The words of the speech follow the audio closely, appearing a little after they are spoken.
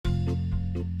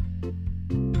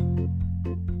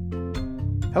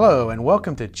Hello and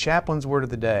welcome to Chaplain's Word of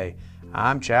the Day.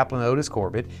 I'm Chaplain Otis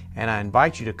Corbett, and I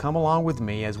invite you to come along with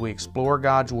me as we explore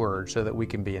God's Word so that we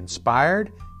can be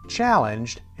inspired,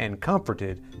 challenged, and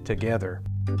comforted together.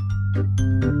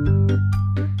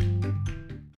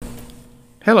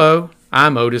 Hello,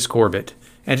 I'm Otis Corbett,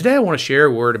 and today I want to share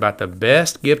a word about the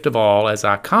best gift of all as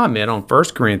I comment on 1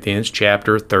 Corinthians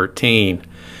chapter 13.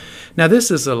 Now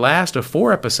this is the last of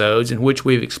 4 episodes in which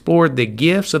we've explored the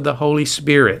gifts of the Holy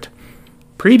Spirit.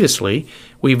 Previously,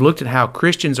 we've looked at how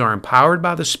Christians are empowered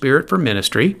by the Spirit for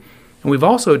ministry, and we've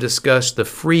also discussed the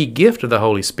free gift of the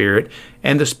Holy Spirit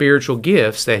and the spiritual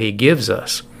gifts that He gives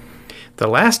us. The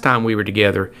last time we were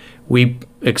together, we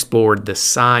explored the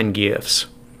sign gifts.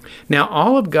 Now,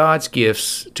 all of God's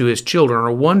gifts to His children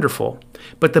are wonderful,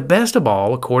 but the best of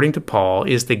all, according to Paul,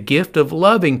 is the gift of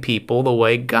loving people the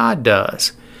way God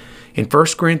does. In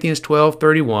 1 Corinthians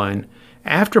 12:31,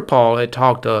 after Paul had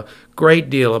talked a great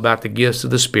deal about the gifts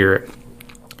of the Spirit,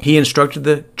 he instructed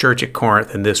the church at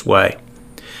Corinth in this way: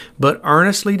 "But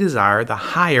earnestly desire the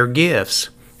higher gifts,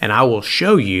 and I will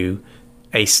show you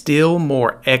a still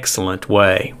more excellent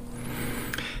way."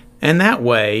 And that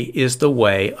way is the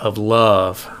way of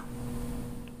love.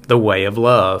 The way of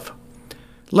love.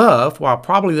 Love, while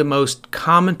probably the most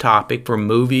common topic for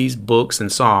movies, books,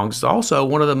 and songs, is also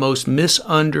one of the most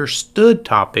misunderstood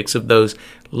topics of those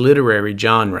literary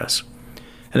genres.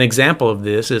 An example of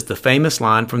this is the famous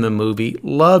line from the movie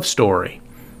Love Story,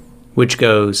 which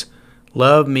goes,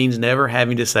 "Love means never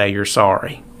having to say you're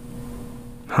sorry."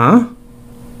 Huh?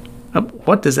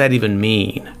 What does that even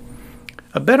mean?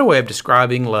 A better way of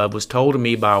describing love was told to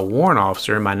me by a warrant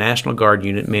officer in my National Guard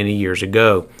unit many years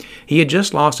ago. He had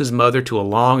just lost his mother to a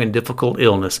long and difficult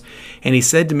illness, and he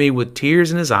said to me with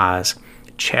tears in his eyes,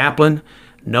 "Chaplain,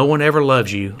 no one ever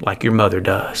loves you like your mother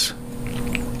does."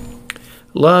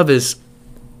 Love is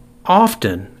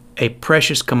often a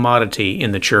precious commodity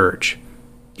in the church.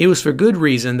 It was for good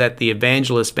reason that the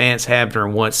evangelist Vance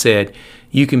Havner once said,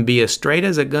 "You can be as straight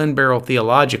as a gun barrel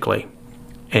theologically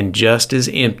and just as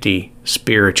empty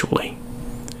spiritually."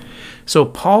 So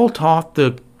Paul taught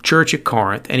the church at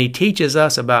Corinth, and he teaches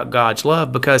us about God's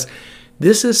love because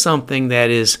this is something that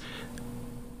is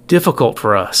difficult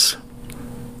for us.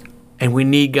 And we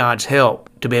need God's help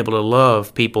to be able to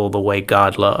love people the way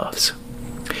God loves.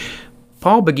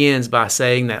 Paul begins by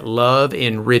saying that love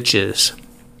enriches.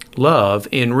 Love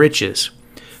enriches.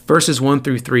 Verses 1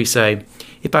 through 3 say,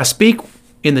 "If I speak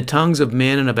in the tongues of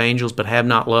men and of angels but have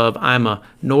not love, I am a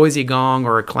noisy gong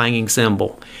or a clanging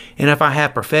cymbal. And if I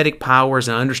have prophetic powers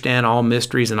and understand all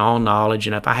mysteries and all knowledge,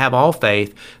 and if I have all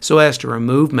faith so as to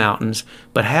remove mountains,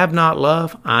 but have not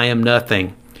love, I am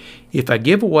nothing. If I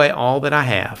give away all that I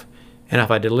have, and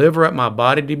if I deliver up my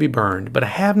body to be burned, but I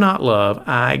have not love,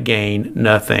 I gain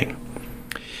nothing."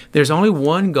 There's only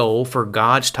one goal for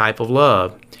God's type of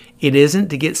love. It isn't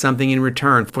to get something in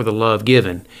return for the love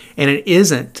given, and it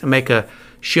isn't to make a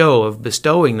show of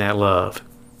bestowing that love.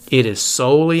 It is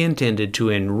solely intended to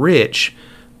enrich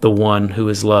the one who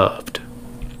is loved.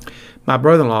 My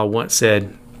brother-in-law once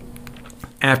said,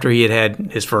 after he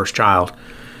had his first child,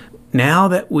 "Now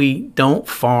that we don't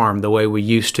farm the way we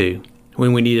used to,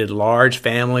 when we needed large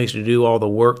families to do all the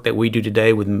work that we do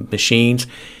today with machines,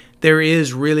 there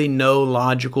is really no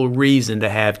logical reason to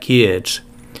have kids.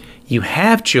 You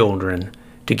have children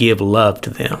to give love to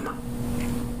them.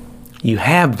 You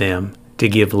have them to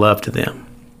give love to them."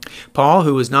 Paul,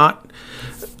 who was not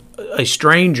a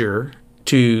stranger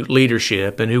to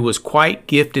leadership and who was quite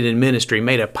gifted in ministry,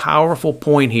 made a powerful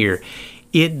point here.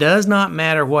 It does not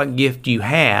matter what gift you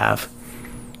have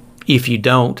if you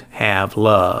don't have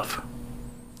love.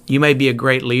 You may be a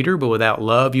great leader, but without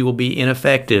love you will be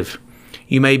ineffective.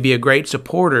 You may be a great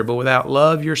supporter, but without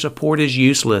love your support is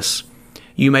useless.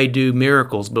 You may do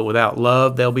miracles, but without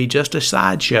love they'll be just a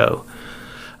sideshow.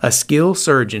 A skilled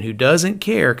surgeon who doesn't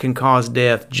care can cause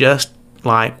death just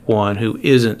like one who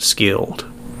isn't skilled.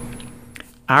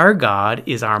 Our God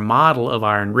is our model of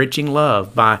our enriching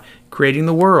love by creating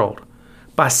the world,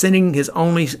 by sending His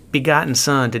only begotten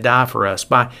Son to die for us,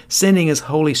 by sending His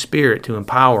Holy Spirit to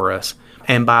empower us,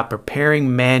 and by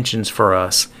preparing mansions for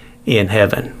us in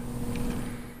heaven.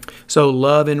 So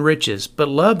love enriches, but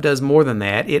love does more than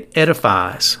that. It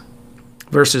edifies.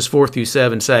 Verses 4 through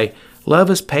 7 say, "Love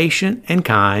is patient and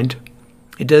kind.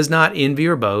 It does not envy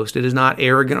or boast. It is not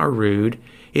arrogant or rude.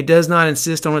 It does not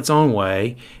insist on its own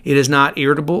way. It is not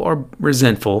irritable or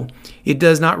resentful. It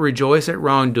does not rejoice at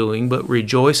wrongdoing, but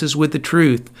rejoices with the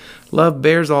truth. Love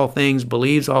bears all things,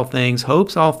 believes all things,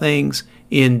 hopes all things,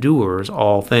 endures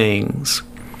all things."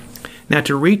 Now,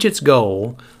 to reach its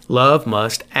goal, love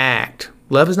must act.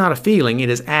 Love is not a feeling, it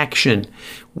is action.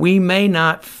 We may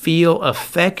not feel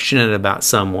affectionate about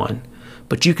someone,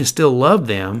 but you can still love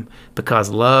them because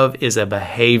love is a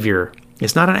behavior.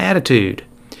 It's not an attitude.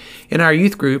 In our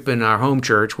youth group in our home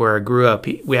church where I grew up,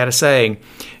 we had a saying,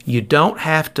 you don't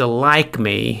have to like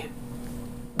me,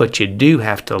 but you do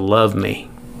have to love me.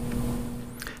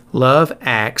 Love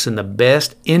acts in the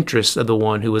best interests of the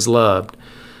one who is loved.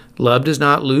 Love does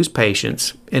not lose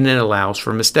patience, and it allows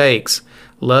for mistakes.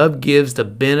 Love gives the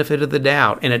benefit of the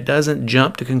doubt, and it doesn't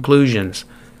jump to conclusions.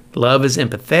 Love is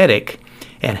empathetic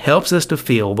and helps us to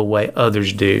feel the way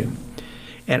others do.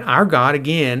 And our God,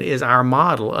 again, is our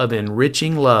model of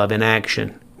enriching love in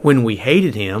action. When we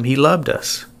hated Him, He loved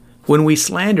us. When we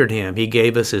slandered Him, He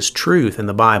gave us His truth in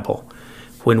the Bible.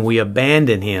 When we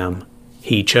abandoned Him,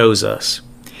 He chose us.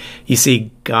 You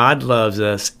see, God loves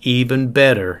us even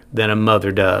better than a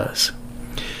mother does.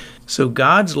 So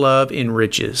God's love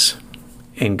enriches,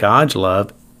 and God's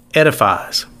love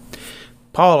edifies.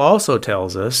 Paul also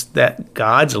tells us that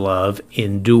God's love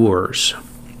endures.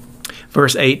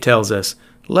 Verse 8 tells us,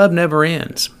 love never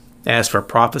ends. As for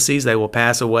prophecies, they will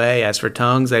pass away. As for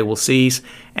tongues, they will cease.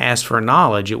 As for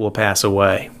knowledge, it will pass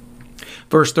away.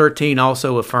 Verse 13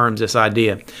 also affirms this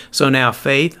idea. So now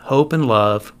faith, hope, and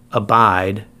love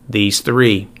abide, these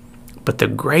three. But the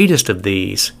greatest of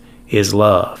these is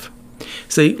love.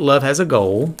 See, love has a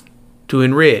goal, to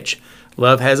enrich.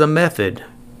 Love has a method,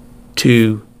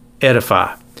 to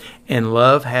edify. And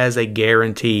love has a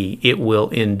guarantee, it will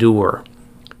endure.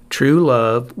 True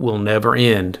love will never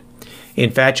end.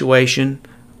 Infatuation,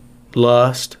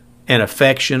 lust, and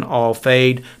affection all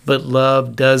fade, but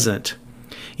love doesn't.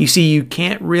 You see, you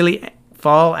can't really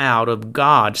fall out of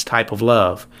God's type of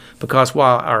love, because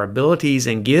while our abilities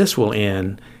and gifts will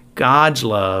end, God's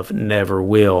love never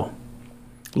will.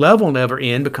 Love will never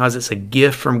end because it's a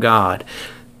gift from God.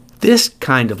 This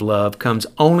kind of love comes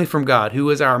only from God, who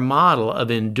is our model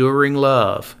of enduring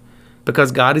love.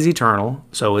 Because God is eternal,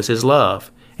 so is His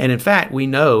love. And in fact, we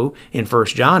know in 1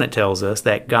 John it tells us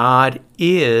that God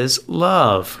is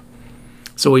love.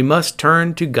 So we must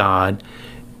turn to God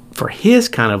for His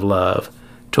kind of love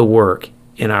to work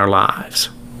in our lives.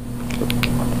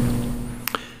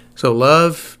 So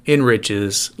love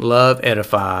enriches, love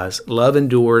edifies, love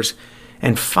endures,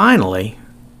 and finally,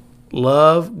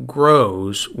 love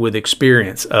grows with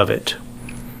experience of it.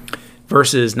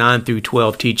 Verses 9 through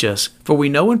 12 teach us, for we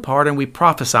know in part and we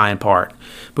prophesy in part.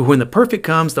 But when the perfect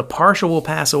comes, the partial will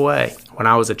pass away. When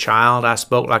I was a child, I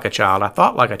spoke like a child. I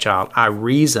thought like a child. I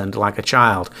reasoned like a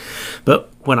child. But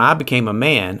when I became a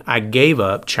man, I gave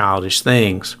up childish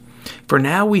things. For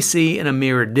now we see in a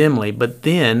mirror dimly, but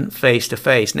then face to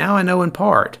face. Now I know in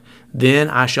part. Then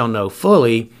I shall know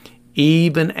fully,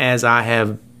 even as I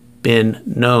have been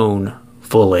known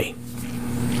fully.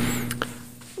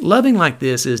 Loving like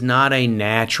this is not a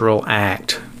natural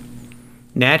act.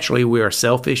 Naturally, we are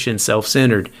selfish and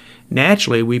self-centered.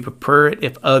 Naturally, we prefer it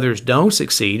if others don't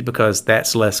succeed because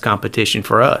that's less competition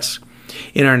for us.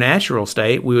 In our natural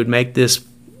state, we would make this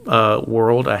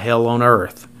world a hell on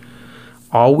earth.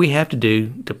 All we have to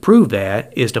do to prove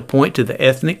that is to point to the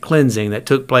ethnic cleansing that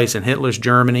took place in Hitler's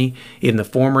Germany, in the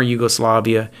former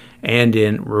Yugoslavia, and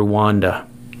in Rwanda.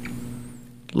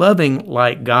 Loving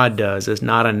like God does is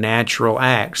not a natural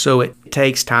act, so it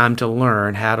takes time to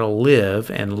learn how to live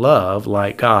and love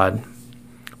like God.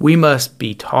 We must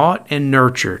be taught and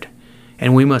nurtured,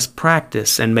 and we must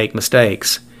practice and make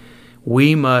mistakes.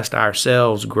 We must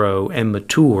ourselves grow and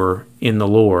mature in the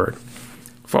Lord.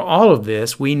 For all of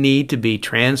this, we need to be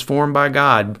transformed by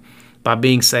God by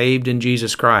being saved in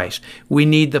Jesus Christ. We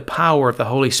need the power of the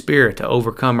Holy Spirit to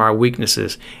overcome our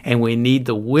weaknesses, and we need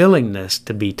the willingness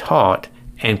to be taught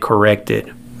and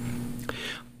corrected.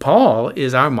 Paul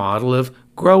is our model of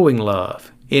growing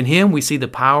love. In him we see the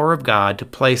power of God to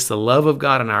place the love of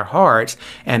God in our hearts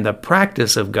and the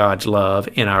practice of God's love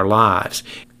in our lives.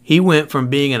 He went from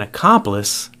being an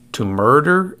accomplice to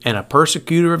murder and a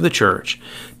persecutor of the church,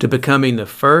 to becoming the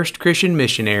first Christian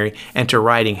missionary, and to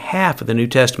writing half of the New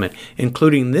Testament,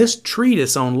 including this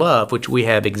treatise on love which we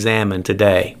have examined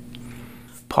today.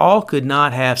 Paul could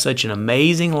not have such an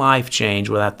amazing life change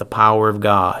without the power of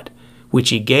God, which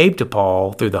He gave to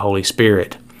Paul through the Holy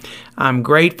Spirit. I'm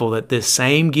grateful that this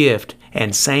same gift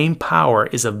and same power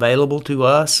is available to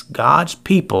us, God's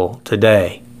people,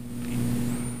 today.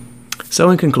 So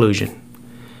in conclusion,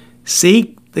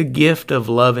 seek the gift of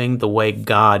loving the way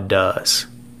God does.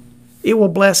 It will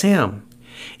bless Him.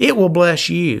 It will bless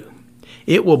you.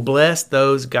 It will bless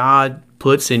those God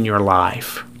puts in your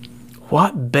life.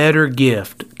 What better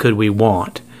gift could we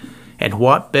want? And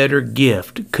what better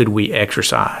gift could we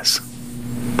exercise?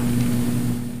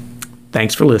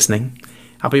 Thanks for listening,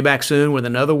 I'll be back soon with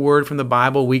another word from the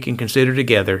Bible we can consider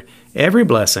together. Every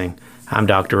blessing. I'm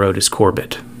Dr. Otis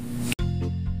Corbett.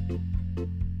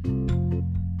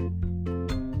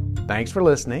 Thanks for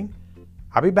listening.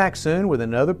 I'll be back soon with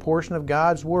another portion of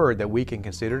God's Word that we can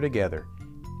consider together.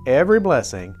 Every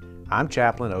blessing. I'm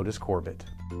Chaplain Otis Corbett.